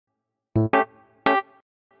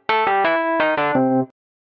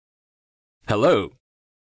Hello!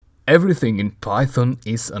 Everything in Python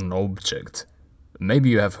is an object. Maybe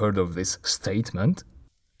you have heard of this statement.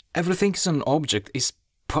 Everything is an object is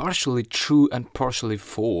partially true and partially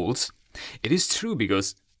false. It is true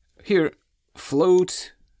because here,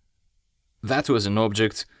 float, that was an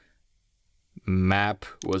object, map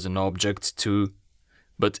was an object too,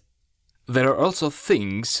 but there are also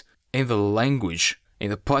things in the language, in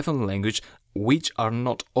the Python language, which are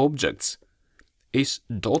not objects. Is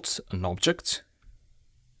dot an object?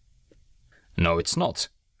 No, it's not.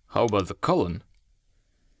 How about the colon?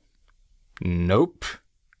 Nope.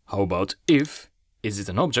 How about if? Is it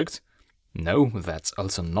an object? No, that's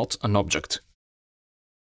also not an object.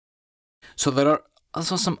 So there are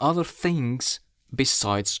also some other things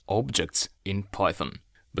besides objects in Python.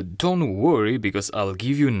 But don't worry, because I'll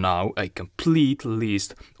give you now a complete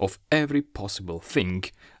list of every possible thing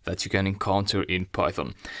that you can encounter in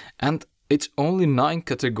Python. And it's only 9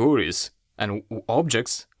 categories, and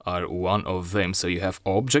objects are one of them. So you have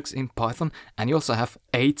objects in Python, and you also have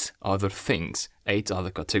 8 other things, 8 other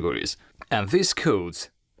categories. And this code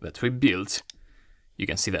that we built, you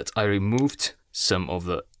can see that I removed some of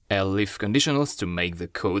the elif conditionals to make the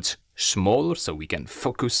code smaller so we can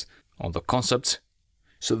focus on the concept.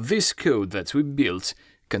 So this code that we built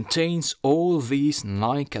contains all these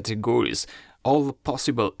 9 categories, all the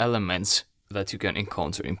possible elements that you can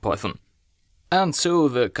encounter in Python. And so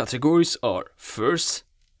the categories are, first,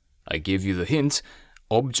 I gave you the hint,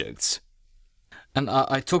 objects. And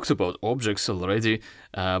I talked about objects already,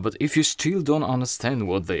 but if you still don't understand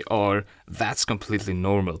what they are, that's completely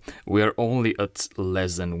normal. We are only at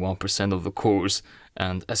less than 1% of the course,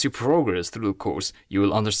 and as you progress through the course, you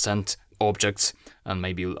will understand objects, and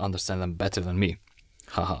maybe you'll understand them better than me.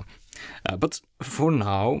 Haha. But for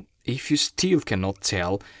now, if you still cannot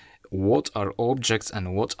tell what are objects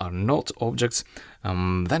and what are not objects,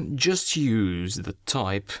 then just use the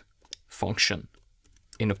type function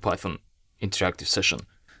in a Python interactive session.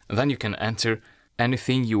 And then you can enter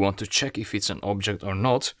anything you want to check if it's an object or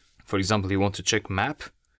not. For example, you want to check map,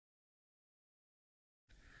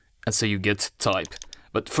 and so you get type.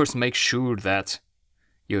 But first make sure that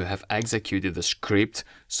you have executed the script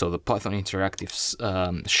so the Python interactive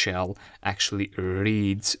shell actually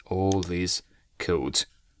reads all this code.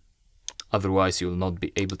 Otherwise, you will not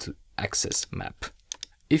be able to access map.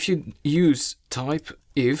 If you use type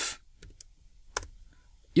if,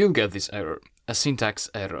 you'll get this error, a syntax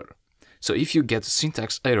error. So if you get a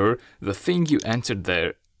syntax error, the thing you entered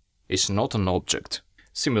there is not an object.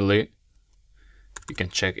 Similarly, you can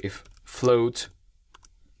check if float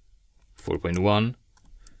 4.1.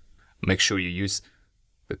 Make sure you use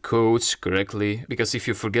the codes correctly, because if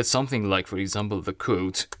you forget something like, for example, the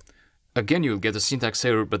code, again you'll get a syntax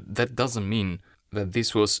error, but that doesn't mean that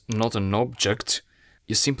this was not an object.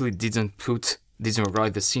 You simply didn't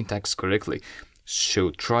write the syntax correctly. So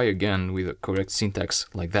try again with the correct syntax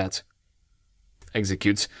like that.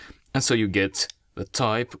 Execute, and so you get the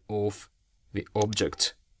type of the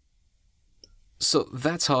object. So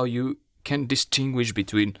that's how you can distinguish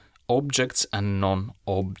between objects and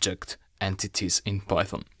non-object entities in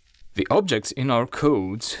Python. The objects in our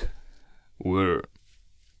code were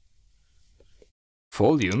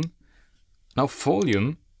volume. Now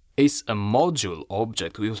volume is a module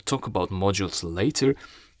object. We will talk about modules later,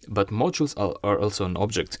 but modules are also an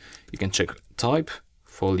object. You can check type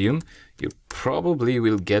volume. You probably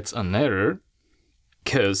will get an error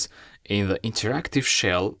because in the interactive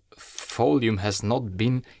shell, volume has not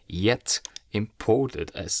been yet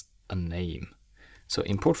imported as a name. So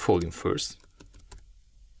import volume first,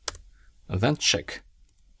 and then check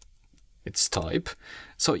its type.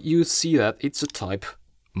 So you see that it's a type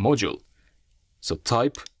module. So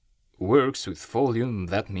type works with volume,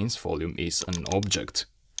 that means volume is an object.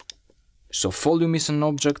 So volume is an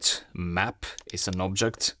object, map is an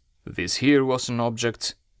object, this here was an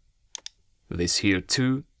object, this here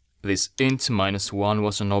too, this int -1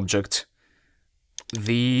 was an object,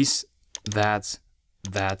 these, that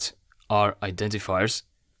are identifiers.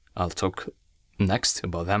 I'll talk next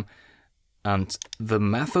about them. And the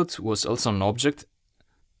method was also an object.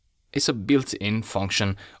 It's a built-in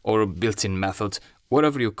function or a built-in method,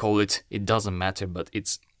 whatever you call it, it doesn't matter, but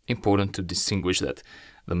it's important to distinguish that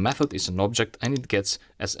the method is an object and it gets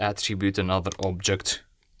as attribute another object,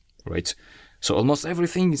 right? So almost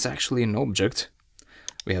everything is actually an object.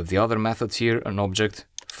 We have the other method here, an object,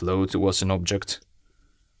 float was an object.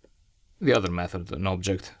 The other method, an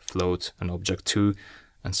object, float, an object too,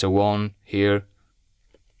 and so on. Here,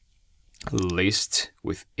 list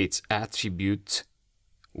with its attribute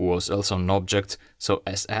was also an object. So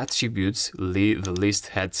as attributes, the list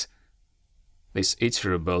had this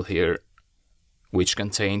iterable here, which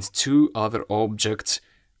contains two other objects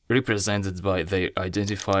represented by their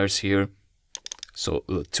identifiers here. So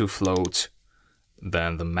the toFloat,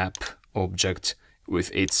 then the map object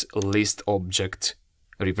with its list object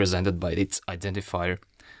represented by its identifier,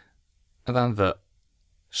 and then the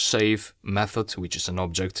save method, which is an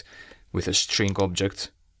object with a string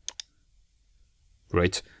object,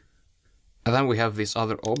 right? And then we have this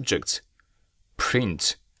other object,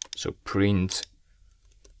 print. So print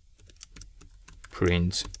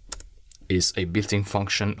is a built-in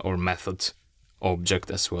function or method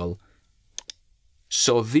object as well.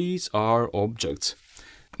 So these are objects.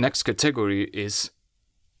 Next category is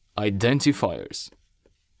identifiers.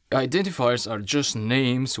 Identifiers are just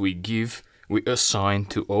names we assign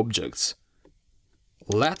to objects.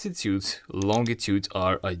 Latitude, longitude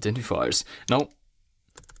are identifiers. Now,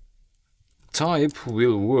 type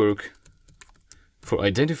will work for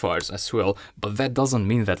identifiers as well, but that doesn't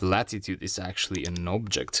mean that latitude is actually an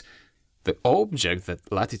object. The object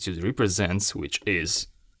that latitude represents, which is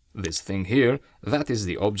this thing here, that is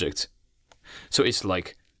the object. So it's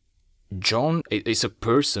like John is a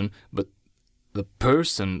person, but the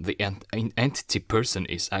person, the entity person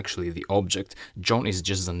is actually the object. John is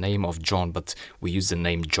just the name of John, but we use the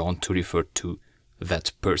name John to refer to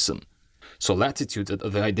that person. So latitude, the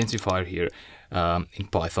identifier here in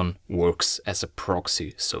Python, works as a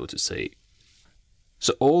proxy, so to say.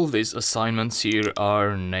 So all these assignments here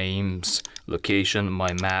are names, location,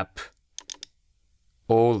 my map.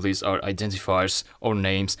 All these are identifiers or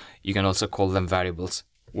names. You can also call them variables,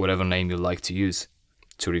 whatever name you like to use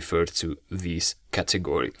to refer to this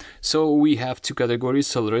category. So we have two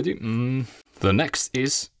categories already. The next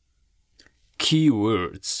is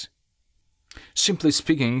keywords. Simply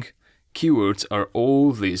speaking, keywords are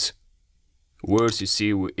all these words you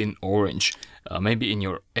see in orange. Maybe in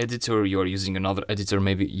your editor, you are using another editor,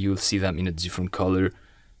 maybe you'll see them in a different color.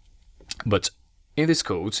 But in this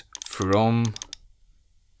code, from,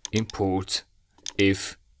 import,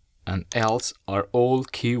 if, and else are all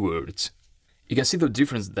keywords. You can see the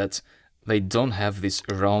difference that they don't have this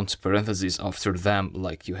round parentheses after them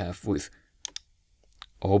like you have with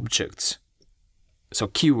objects. So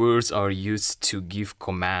keywords are used to give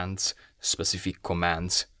commands, specific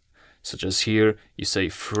commands, such as here you say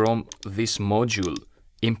from this module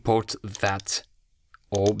import that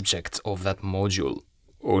object of that module,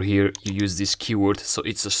 or here you use this keyword, so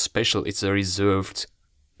it's a special, it's a reserved.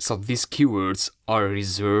 So these keywords are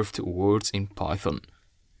reserved words in Python.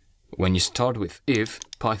 When you start with if,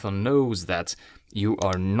 Python knows that you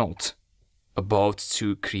are not about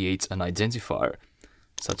to create an identifier,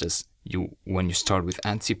 such as when you start with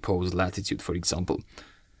antipose latitude, for example.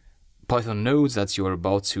 Python knows that you are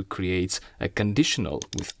about to create a conditional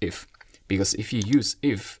with if, because if you use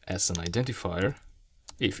if as an identifier,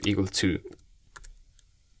 if equal to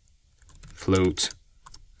float,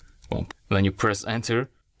 well, then you press enter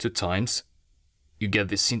 2 times, you get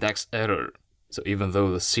this syntax error. So even though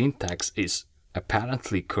the syntax is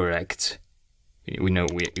apparently correct, we know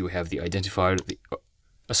we have the identifier, the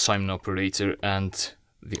assignment operator, and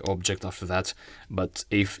the object after that, but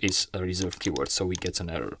if is a reserved keyword, so we get an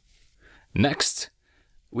error. Next,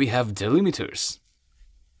 we have delimiters.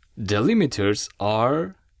 Delimiters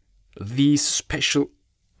are these special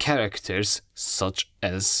characters, such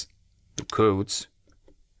as the codes,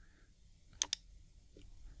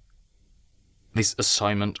 this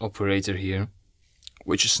assignment operator here,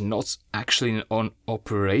 which is not actually an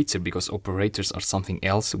operator, because operators are something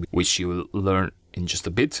else, which you will learn in just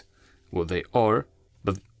a bit what they are,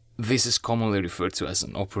 but this is commonly referred to as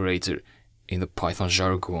an operator in the Python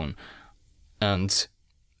jargon. And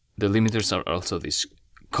the limiters are also this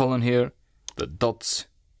colon here, the dots,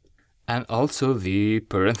 and also the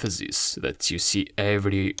parentheses that you see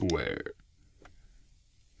everywhere.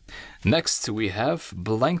 Next we have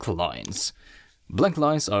blank lines. Blank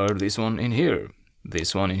lines are this one in here,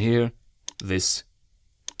 this one in here, this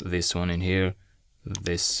one in here,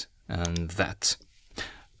 this and that.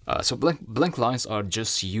 So blank lines are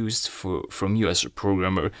just used from you as a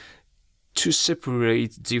programmer to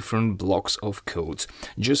separate different blocks of code,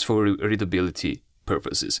 just for readability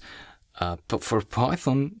purposes. But for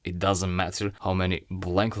Python, it doesn't matter how many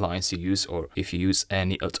blank lines you use or if you use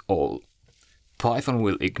any at all. Python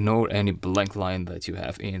will ignore any blank line that you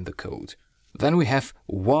have in the code. Then we have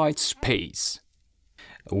white space.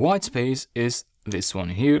 White space is this one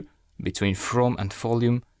here, between from and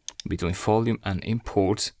volume, between volume and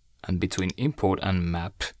import, and between import and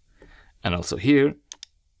map. And also here,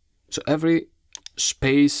 so every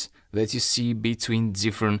space that you see between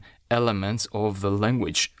different elements of the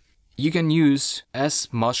language. you can use as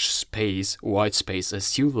much space, white space,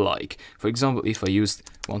 as you like. For example, if I used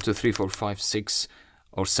 1, 2, 3, 4, 5, 6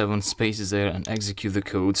 or 7 spaces there and execute the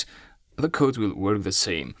code will work the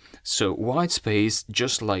same. So white space,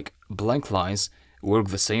 just like blank lines, work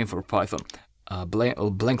the same for Python.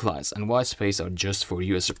 Blank lines and white space are just for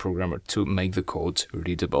you as a programmer to make the code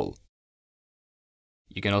readable.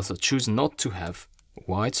 You can also choose not to have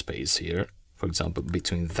white space here, for example,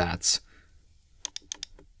 between that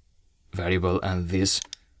variable and this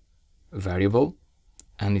variable,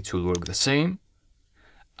 and it will work the same.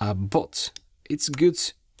 But it's good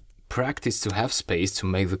practice to have space to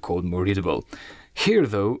make the code more readable. Here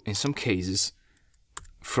though, in some cases,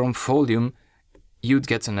 from volume, you'd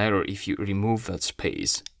get an error if you remove that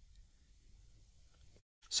space.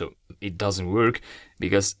 So it doesn't work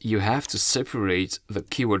because you have to separate the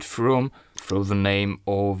keyword from the name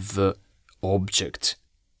of the object,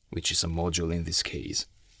 which is a module in this case.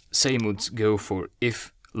 Same would go for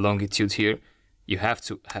if longitude here. You have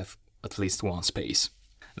to have at least one space.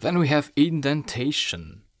 Then we have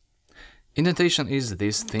indentation. Indentation is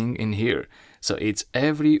this thing in here. So it's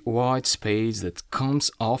every white space that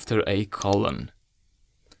comes after a colon.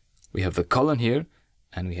 We have the colon here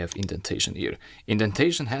and we have indentation here.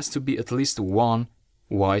 Indentation has to be at least one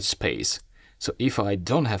white space. So if I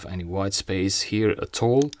don't have any white space here at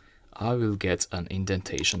all, I will get an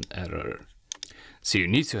indentation error. So you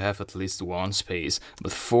need to have at least one space,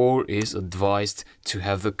 but 4 is advised to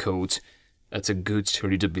have the code at a good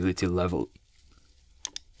readability level.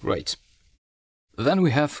 Right. Then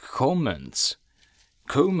we have comments.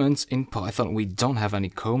 Comments in Python, we don't have any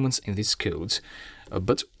comments in this code.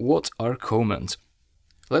 But what are comments?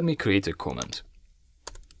 Let me create a comment.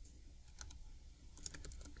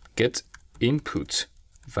 Get input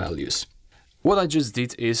values. What I just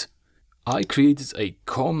did is I created a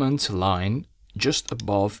comment line just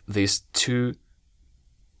above these 2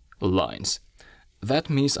 lines. That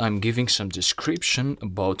means I'm giving some description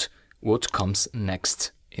about what comes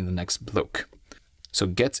next in the next block. So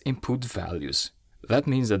get input values. That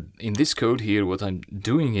means that in this code here, what I'm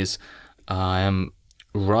doing is I'm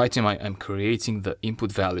creating the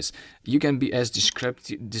input values. You can be as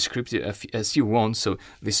descriptive as you want. So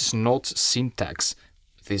this is not syntax.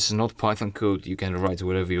 This is not Python code. You can write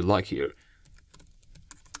whatever you like here.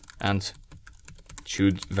 And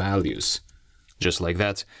choose values, just like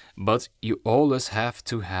that. But you always have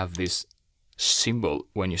to have this symbol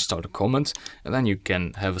when you start a comment, and then you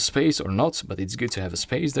can have a space or not, but it's good to have a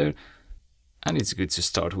space there, and it's good to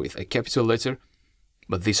start with a capital letter.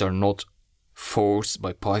 But these are not forced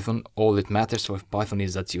by Python. All it matters for Python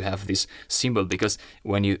is that you have this symbol, because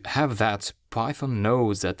when you have that, Python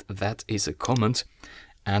knows that that is a comment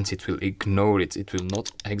and it will ignore it. It will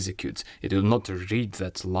not execute. It will not read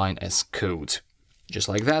that line as code. Just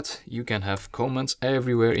like that, you can have comments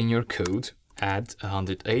everywhere in your code. Add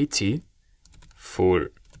 180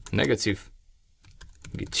 for negative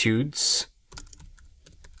longitudes.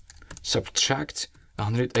 Subtract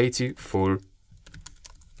 180 for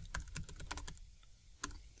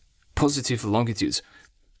positive longitudes.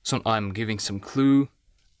 So I'm giving some clue.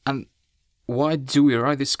 And why do we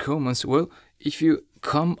write these comments? Well, if you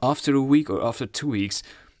come after a week or after 2 weeks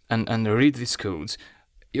and read these codes,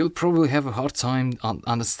 you'll probably have a hard time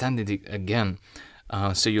understanding it again.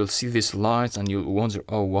 So you'll see these lines and you'll wonder,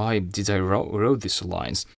 oh, why did I wrote these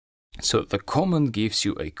lines? So the comment gives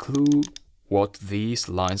you a clue what these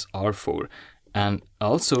lines are for. And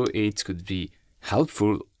also it could be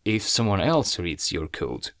helpful if someone else reads your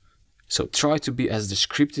code. So try to be as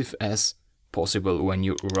descriptive as possible when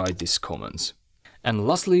you write these comments. And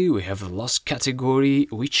lastly, we have the last category,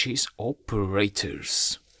 which is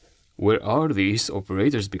operators. Where are these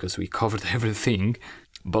operators? Because we covered everything,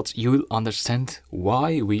 but you will understand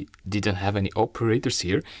why we didn't have any operators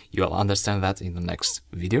here. You'll understand that in the next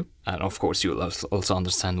video. And of course, you'll also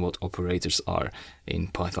understand what operators are in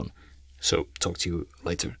Python. So talk to you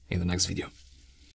later in the next video.